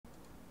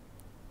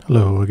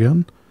Hello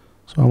again.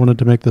 So I wanted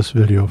to make this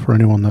video for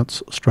anyone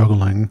that's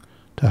struggling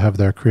to have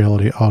their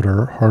Creality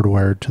Otter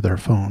hardwired to their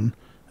phone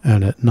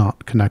and it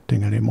not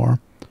connecting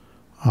anymore.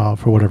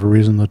 For whatever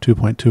reason, the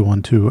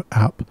 2.212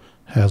 app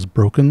has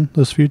broken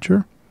this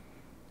feature,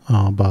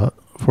 but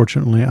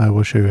fortunately I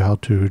will show you how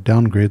to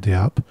downgrade the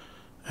app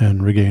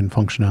and regain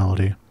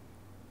functionality.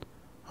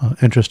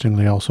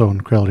 Interestingly, also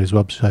on Creality's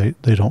website,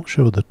 they don't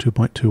show the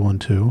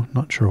 2.212,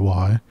 not sure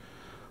why,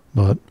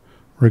 but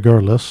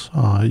regardless,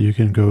 you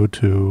can go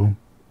to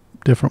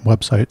different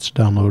websites,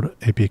 download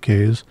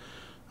APKs.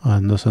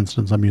 In this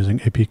instance, I'm using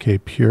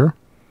APK Pure,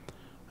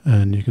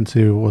 and you can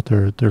see what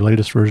their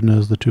latest version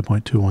is, the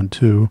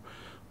 2.212,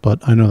 but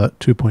I know that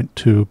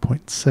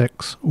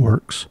 2.2.6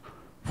 works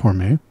for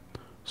me,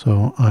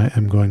 so I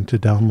am going to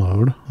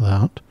download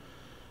that.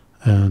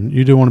 And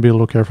you do want to be a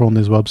little careful on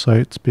these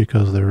websites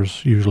because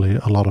there's usually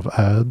a lot of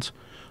ads,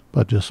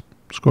 but just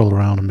scroll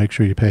around and make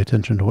sure you pay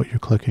attention to what you're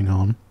clicking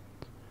on.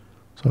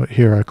 So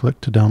here I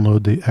click to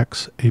download the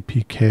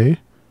XAPK,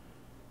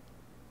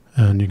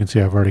 and you can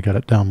see I've already got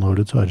it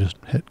downloaded, so I just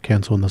hit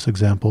cancel in this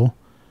example.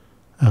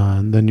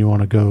 And then you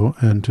want to go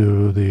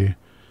into the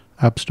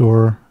App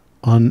Store,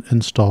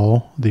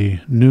 uninstall the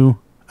new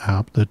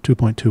app, the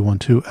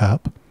 2.212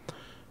 app,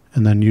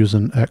 and then use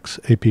an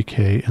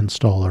XAPK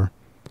installer.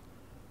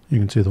 You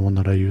can see the one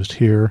that I used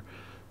here.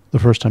 The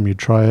first time you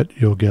try it,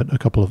 you'll get a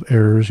couple of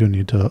errors. You'll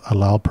need to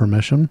allow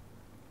permission,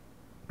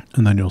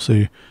 and then you'll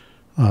see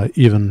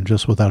even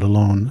just with that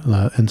alone,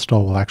 the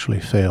install will actually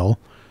fail.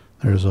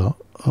 There's a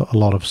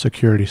lot of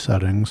security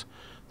settings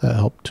that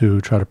help to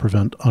try to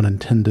prevent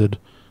unintended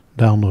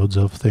downloads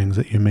of things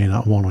that you may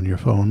not want on your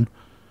phone.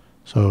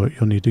 So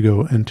you'll need to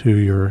go into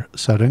your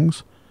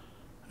settings,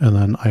 and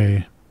then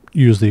I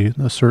use the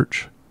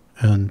search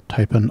and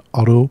type in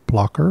auto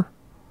blocker.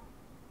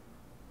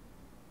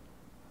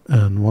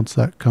 And once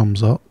that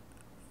comes up,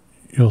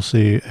 you'll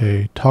see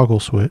a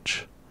toggle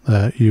switch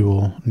that you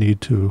will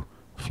need to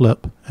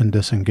flip and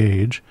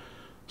disengage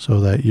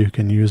so that you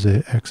can use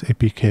the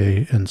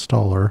XAPK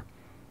installer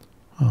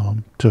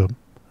to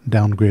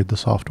downgrade the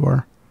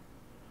software.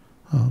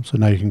 So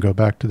now you can go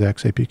back to the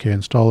XAPK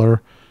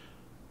installer,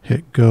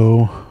 hit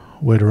go,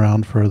 wait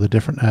around for the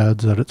different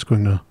ads that it's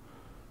going to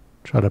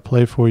try to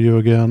play for you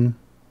again.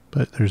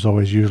 But there's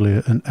always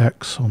usually an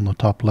X on the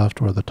top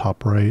left or the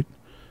top right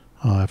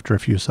after a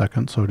few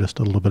seconds, so just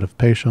a little bit of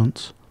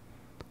patience.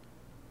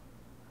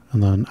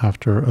 And then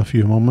after a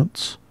few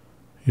moments,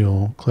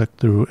 you'll click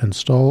through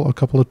install a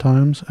couple of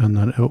times, and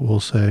then it will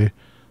say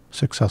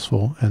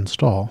successful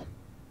install.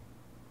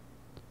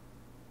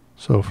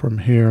 So from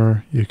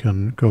here, you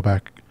can go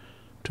back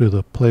to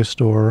the Play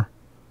Store,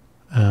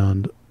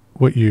 and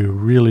what you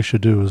really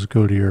should do is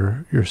go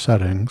to your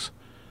settings,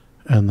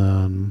 and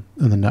then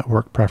in the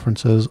network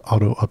preferences,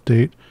 auto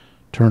update,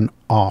 turn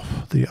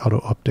off the auto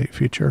update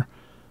feature.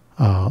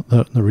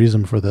 The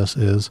reason for this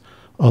is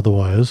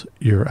otherwise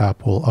your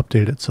app will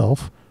update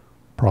itself,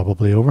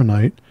 probably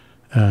overnight,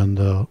 and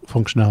the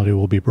functionality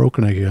will be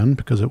broken again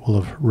because it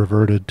will have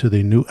reverted to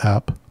the new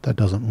app that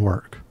doesn't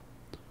work.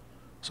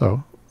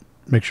 So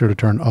make sure to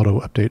turn auto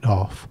update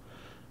off.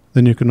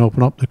 Then you can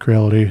open up the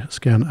Creality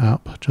Scan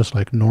app just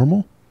like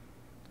normal,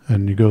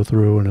 and you go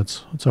through and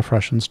it's a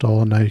fresh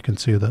install, and now you can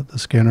see that the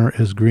scanner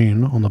is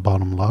green on the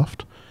bottom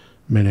left,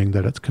 meaning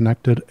that it's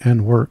connected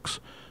and works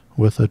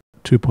with a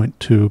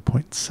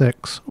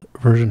 2.2.6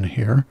 version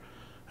here.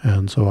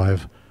 And so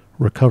I've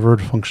recovered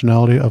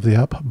functionality of the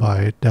app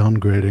by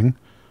downgrading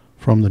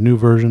from the new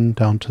version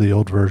down to the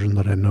old version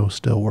that I know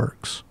still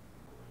works.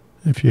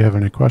 If you have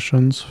any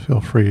questions,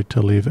 feel free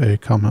to leave a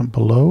comment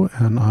below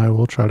and I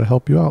will try to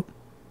help you out.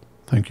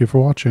 Thank you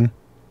for watching.